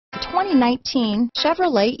2019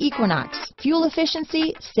 Chevrolet Equinox. Fuel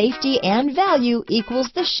efficiency, safety, and value equals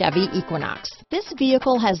the Chevy Equinox. This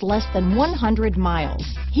vehicle has less than 100 miles.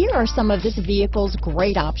 Here are some of this vehicle's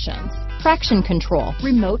great options: traction control,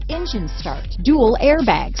 remote engine start, dual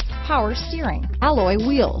airbags, power steering, alloy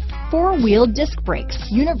wheels, four-wheel disc brakes,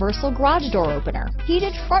 universal garage door opener,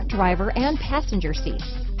 heated front driver and passenger seats,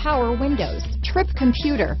 power windows, trip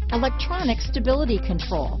computer, electronic stability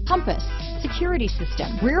control, compass, security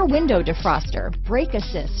system, rear window defroster, brake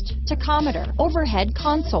assist, tachometer, overhead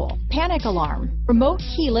console, panic alarm, remote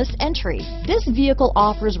keyless entry. This vehicle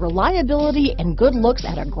offers reliability and good looks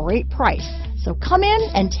at a great price. So come in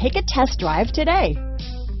and take a test drive today.